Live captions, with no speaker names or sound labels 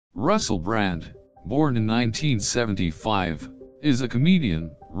Russell Brand, born in 1975, is a comedian,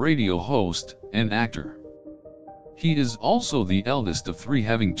 radio host, and actor. He is also the eldest of three,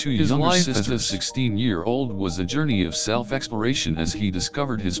 having two younger sisters. His life as a 16-year-old was a journey of self-exploration as he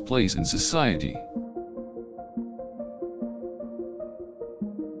discovered his place in society.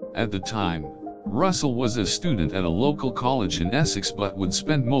 At the time, Russell was a student at a local college in Essex but would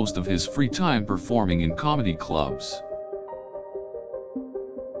spend most of his free time performing in comedy clubs.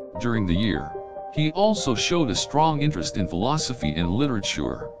 During the year, he also showed a strong interest in philosophy and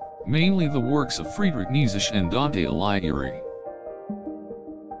literature, mainly the works of Friedrich Nietzsche and Dante Alighieri.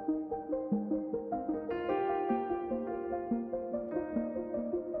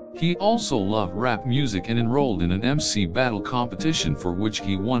 He also loved rap music and enrolled in an MC battle competition for which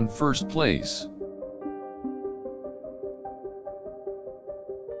he won first place.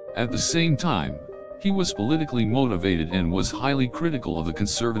 At the same time, he was politically motivated and was highly critical of the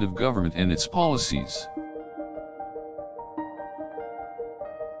conservative government and its policies.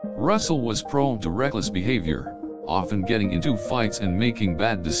 Russell was prone to reckless behavior, often getting into fights and making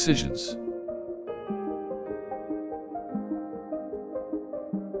bad decisions.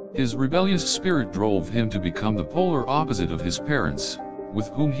 His rebellious spirit drove him to become the polar opposite of his parents, with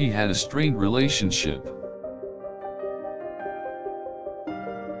whom he had a strained relationship.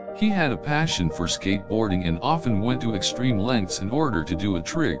 He had a passion for skateboarding and often went to extreme lengths in order to do a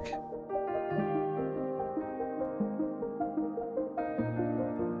trick.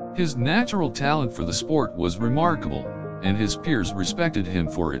 His natural talent for the sport was remarkable, and his peers respected him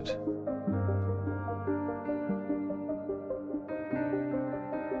for it.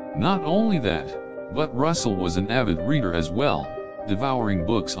 Not only that, but Russell was an avid reader as well, devouring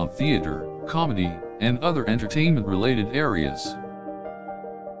books on theater, comedy, and other entertainment-related areas.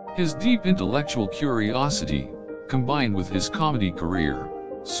 His deep intellectual curiosity, combined with his comedy career,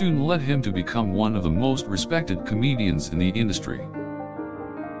 soon led him to become one of the most respected comedians in the industry.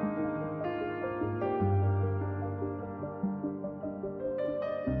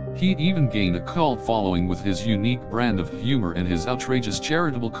 He even gained a cult following with his unique brand of humor and his outrageous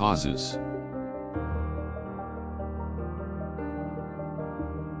charitable causes.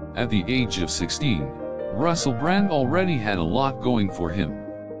 At the age of 16, Russell Brand already had a lot going for him.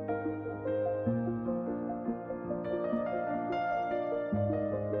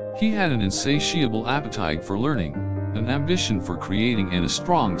 He had an insatiable appetite for learning, an ambition for creating, and a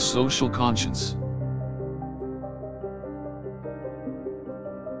strong social conscience.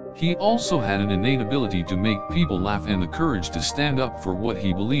 He also had an innate ability to make people laugh and the courage to stand up for what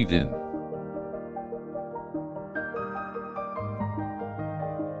he believed in.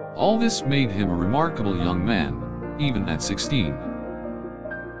 All this made him a remarkable young man, even at 16.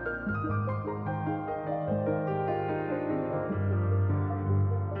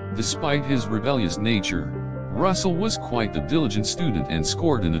 Despite his rebellious nature, Russell was quite the diligent student and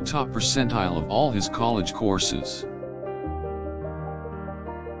scored in the top percentile of all his college courses.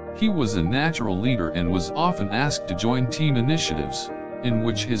 He was a natural leader and was often asked to join team initiatives, in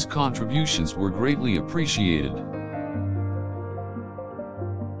which his contributions were greatly appreciated.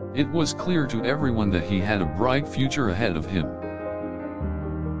 It was clear to everyone that he had a bright future ahead of him.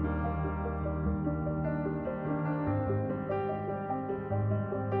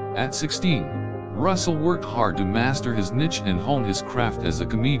 At 16, Russell worked hard to master his niche and hone his craft as a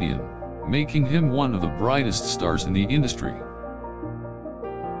comedian, making him one of the brightest stars in the industry.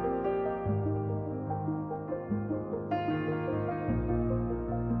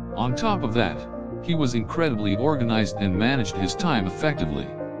 On top of that, he was incredibly organized and managed his time effectively.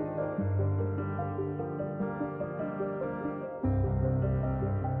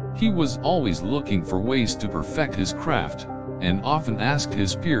 He was always looking for ways to perfect his craft, and often asked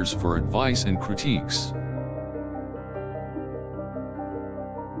his peers for advice and critiques.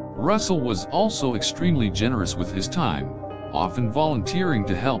 Russell was also extremely generous with his time, often volunteering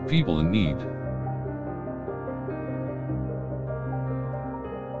to help people in need.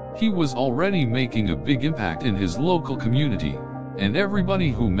 He was already making a big impact in his local community, and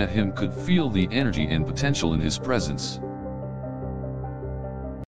everybody who met him could feel the energy and potential in his presence.